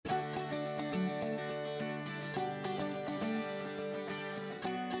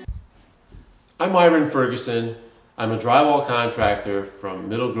I'm Myron Ferguson. I'm a drywall contractor from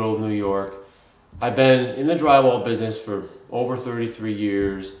Middle Grove, New York. I've been in the drywall business for over 33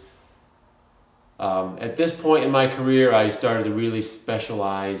 years. At this point in my career, I started to really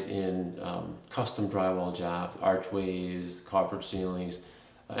specialize in custom drywall jobs, archways, coffered ceilings,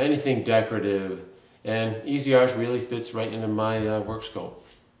 anything decorative, and Easy-Arch really fits right into my work scope.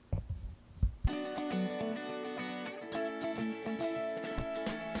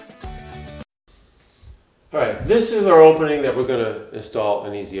 Alright, this is our opening that we're going to install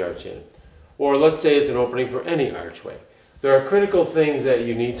an Easy-Arch in. Or let's say it's an opening for any archway. There are critical things that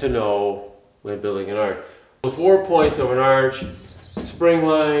you need to know when building an arch. The 4 points of an arch: spring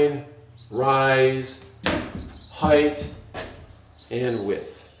line, rise, height, and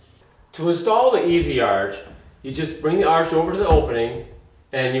width. To install the Easy-Arch, you just bring the arch over to the opening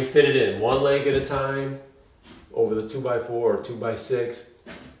and you fit it in one leg at a time over the 2x4 or 2x6.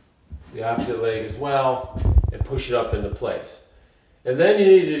 The opposite leg as well, and push it up into place. And then you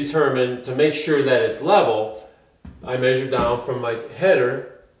need to determine, to make sure that it's level, I measure down from my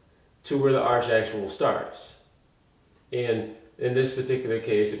header to where the arch actual starts. And in this particular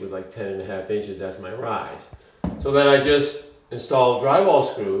case, it was like 10.5 inches, that's my rise. So then I just install drywall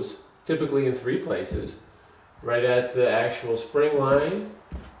screws, typically in 3 places, right at the actual spring line,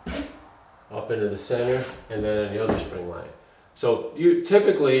 up into the center, and then on the other spring line. So you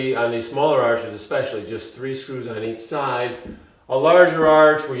typically, on these smaller arches especially, just 3 screws on each side. A larger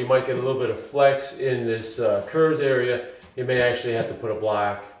arch where you might get a little bit of flex in this curved area, you may actually have to put a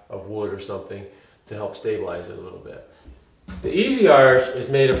block of wood or something to help stabilize it a little bit. The Easy-Arch is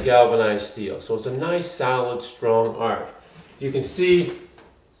made of galvanized steel, so it's a nice, solid, strong arch. You can see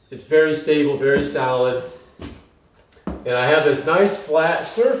it's very stable, very solid, and I have this nice flat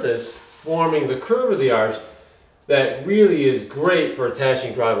surface forming the curve of the arch that really is great for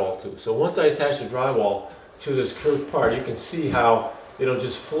attaching drywall to. So once I attach the drywall to this curved part, you can see how it'll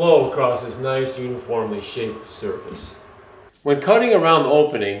just flow across this nice uniformly shaped surface. When cutting around the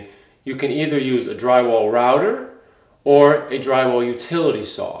opening, you can either use a drywall router or a drywall utility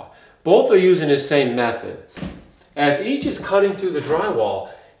saw. Both are using the same method. As each is cutting through the drywall,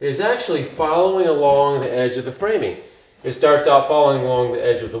 it is actually following along the edge of the framing. It starts out following along the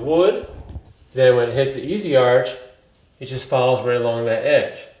edge of the wood. Then when it hits the Easy-Arch, it just follows right along that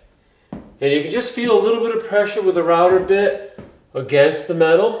edge. And you can just feel a little bit of pressure with the router bit against the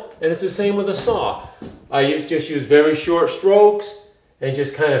metal, and it's the same with a saw. I just use very short strokes and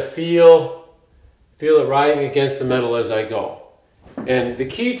just kind of feel it riding against the metal as I go. And the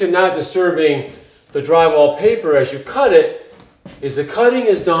key to not disturbing the drywall paper as you cut it is the cutting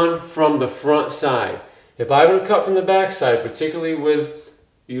is done from the front side. If I were to cut from the back side, particularly with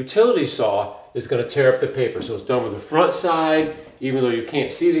a utility saw, it's going to tear up the paper. So it's done with the front side, even though you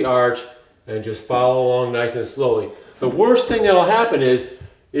can't see the arch, and just follow along nice and slowly. The worst thing that'll happen is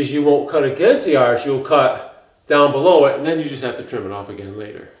you won't cut against the arch, you'll cut down below it, and then you just have to trim it off again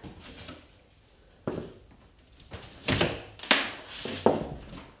later.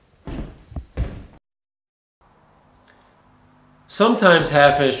 Sometimes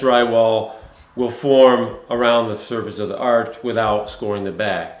half-inch drywall will form around the surface of the arch without scoring the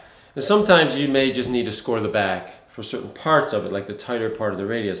back. And sometimes you may just need to score the back for certain parts of it, like the tighter part of the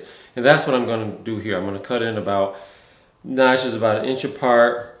radius. And that's what I'm going to do here. I'm going to cut in about notches about 1 inch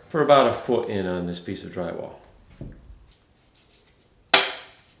apart for about 1 foot in on this piece of drywall.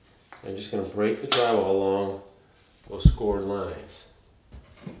 I'm just going to break the drywall along those scored lines.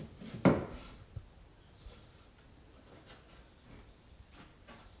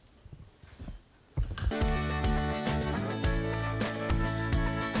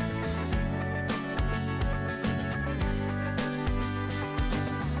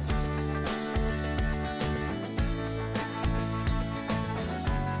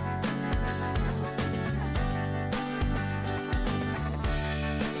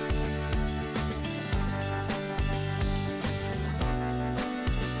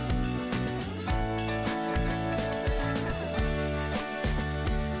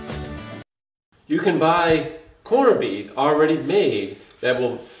 You can buy corner bead already made that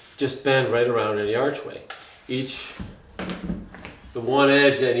will just bend right around in the archway. The one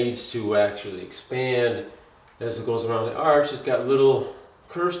edge that needs to actually expand as it goes around the arch, it's got little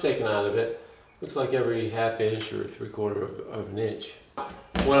curves taken out of it. Looks like every 1/2 inch or 3/4 of an inch.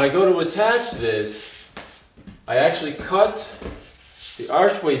 When I go to attach this, I actually cut the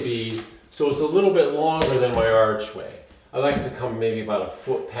archway bead so it's a little bit longer than my archway. I like it to come maybe about 1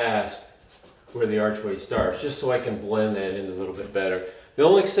 foot past where the archway starts, just so I can blend that in a little bit better. The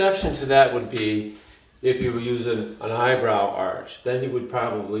only exception to that would be if you were using an eyebrow arch. Then you would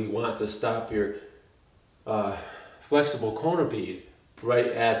probably want to stop your flexible corner bead right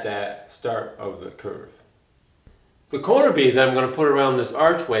at that start of the curve. The corner bead that I'm going to put around this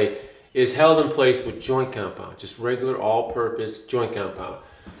archway is held in place with joint compound, just regular all-purpose joint compound.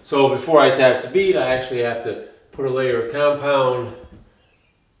 So before I attach the bead, I actually have to put a layer of compound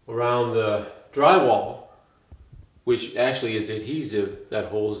around the drywall, which actually is adhesive that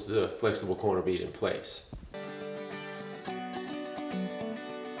holds the flexible corner bead in place.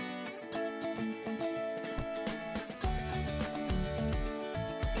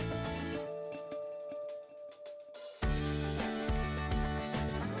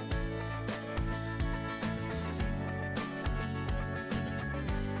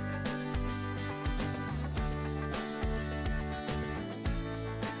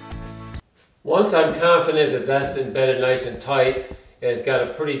 Once I'm confident that that's embedded nice and tight and it's got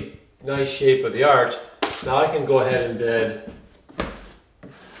a pretty nice shape of the arch, now I can go ahead and embed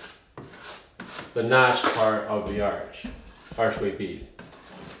the notched part of the archway bead.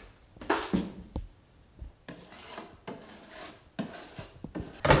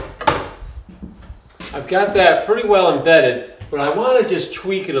 I've got that pretty well embedded, but I want to just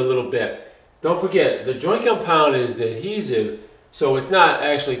tweak it a little bit. Don't forget, the joint compound is the adhesive, so it's not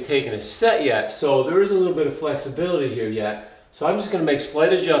actually taken a set yet, so there is a little bit of flexibility here yet. So I'm just going to make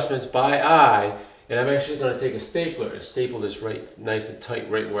slight adjustments by eye, and I'm actually going to take a stapler and staple this right nice and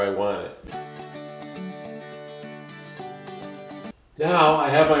tight right where I want it. Now I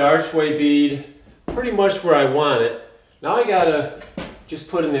have my archway bead pretty much where I want it. Now I gotta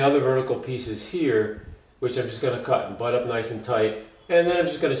just put in the other vertical pieces here, which I'm just going to cut and butt up nice and tight, and then I'm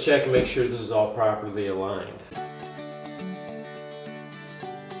just going to check and make sure this is all properly aligned.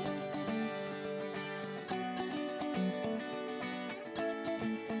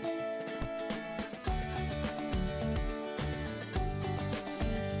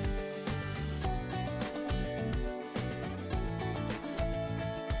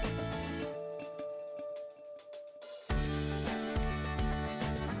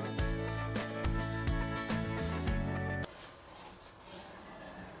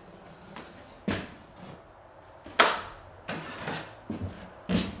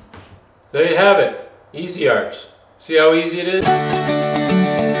 There you have it, Easy Arch. See how easy it is?